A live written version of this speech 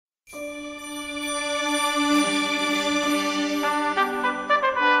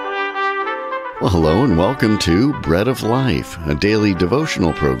Well, hello and welcome to Bread of Life, a daily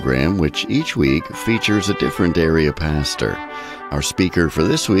devotional program which each week features a different area pastor. Our speaker for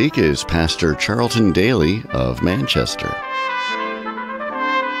this week is Pastor Charlton Daley of Manchester.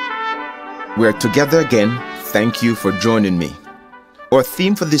 We're together again. Thank you for joining me. Our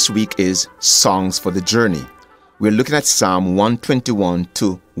theme for this week is Songs for the Journey. We're looking at Psalm 121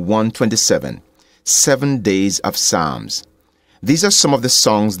 to 127, 7 days of Psalms. These are some of the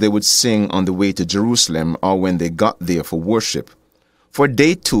songs they would sing on the way to Jerusalem or when they got there for worship. For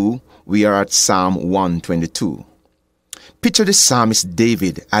day 2, we are at Psalm 122. Picture the psalmist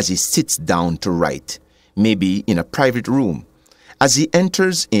David as he sits down to write, maybe in a private room. As he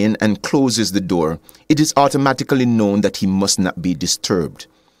enters in and closes the door, it is automatically known that he must not be disturbed.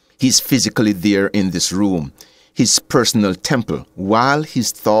 He is physically there in this room, his personal temple, while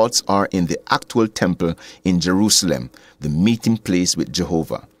his thoughts are in the actual temple in Jerusalem, the meeting place with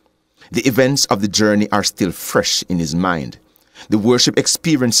Jehovah. The events of the journey are still fresh in his mind. The worship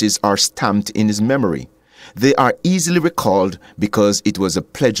experiences are stamped in his memory. They are easily recalled because it was a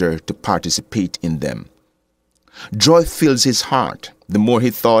pleasure to participate in them. Joy fills his heart the more he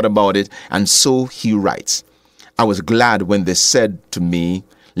thought about it, and so he writes, "I was glad when they said to me,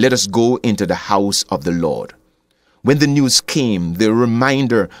 'Let us go into the house of the Lord.'" When the news came, the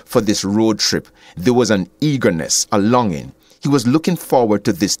reminder for this road trip, there was an eagerness, a longing. He was looking forward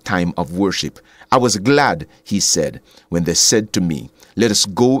to this time of worship. "I was glad," he said, "when they said to me, 'Let us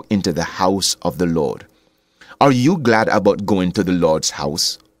go into the house of the Lord.'" Are you glad about going to the Lord's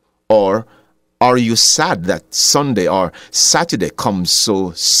house? Or are you sad that Sunday or Saturday comes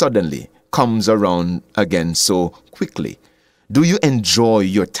so suddenly, comes around again so quickly? Do you enjoy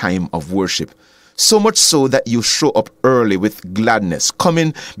your time of worship? So much so that you show up early with gladness,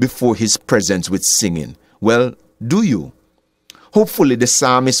 coming before his presence with singing. Well, do you? Hopefully the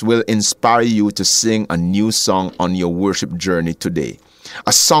psalmist will inspire you to sing a new song on your worship journey today.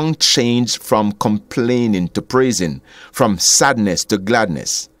 A song changed from complaining to praising, from sadness to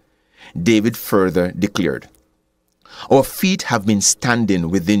gladness. David further declared, "Our feet have been standing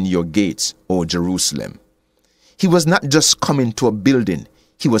within your gates, O Jerusalem." He was not just coming to a building.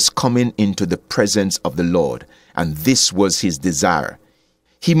 He was coming into the presence of the Lord, and this was his desire.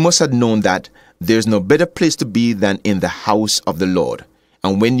 He must have known that there's no better place to be than in the house of the Lord.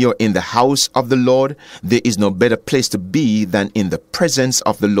 And when you're in the house of the Lord, there is no better place to be than in the presence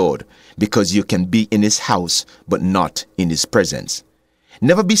of the Lord, because you can be in his house, but not in his presence.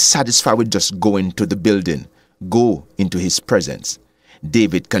 Never be satisfied with just going to the building. Go into his presence.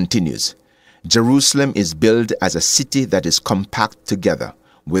 David continues, "Jerusalem is built as a city that is compact together.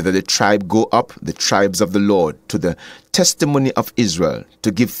 Whether the tribe go up, the tribes of the Lord, to the testimony of Israel, to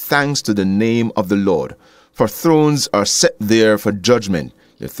give thanks to the name of the Lord. For thrones are set there for judgment,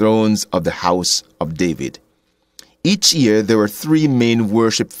 the thrones of the house of David." Each year there were 3 main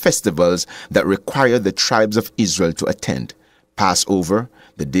worship festivals that required the tribes of Israel to attend: Passover,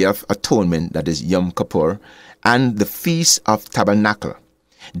 the Day of Atonement, that is Yom Kippur, and the Feast of Tabernacle.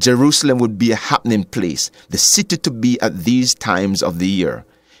 Jerusalem would be a happening place, the city to be at these times of the year.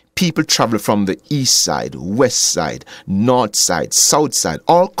 People travel from the east side, west side, north side, south side,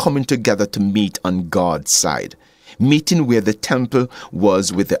 all coming together to meet on God's side, meeting where the temple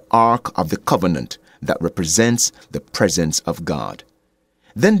was with the Ark of the Covenant that represents the presence of God.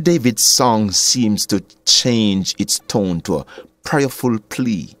 Then David's song seems to change its tone to a prayerful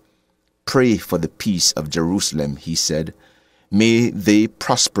plea. "Pray for the peace of Jerusalem," he said. "May they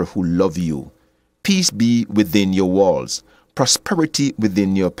prosper who love you. Peace be within your walls, prosperity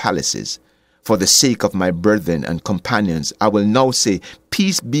within your palaces. For the sake of my brethren and companions, I will now say,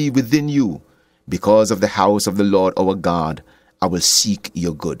 peace be within you. Because of the house of the Lord our God, I will seek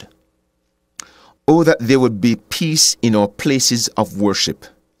your good." Oh, that there would be peace in our places of worship,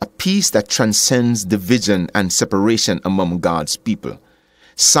 a peace that transcends division and separation among God's people.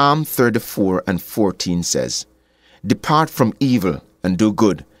 Psalm 34 and 14 says, "Depart from evil and do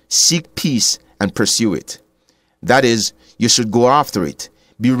good. Seek peace and pursue it." That is, you should go after it.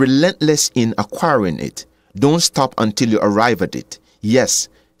 Be relentless in acquiring it. Don't stop until you arrive at it. Yes,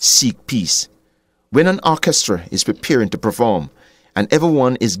 seek peace. When an orchestra is preparing to perform and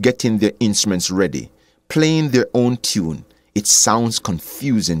everyone is getting their instruments ready, playing their own tune, it sounds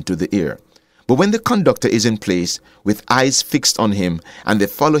confusing to the ear. But when the conductor is in place with eyes fixed on him and they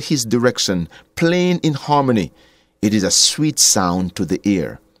follow his direction, playing in harmony, it is a sweet sound to the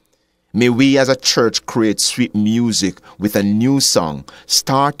ear. May we as a church create sweet music with a new song,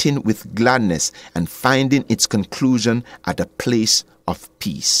 starting with gladness and finding its conclusion at a place of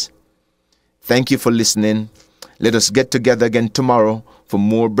peace. Thank you for listening. Let us get together again tomorrow for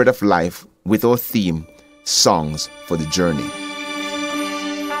more Bread of Life with our theme, Songs for the Journey.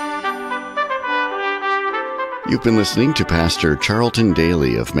 You've been listening to Pastor Charlton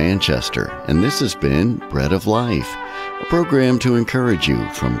Daley of Manchester, and this has been Bread of Life, a program to encourage you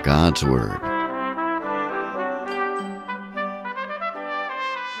from God's Word.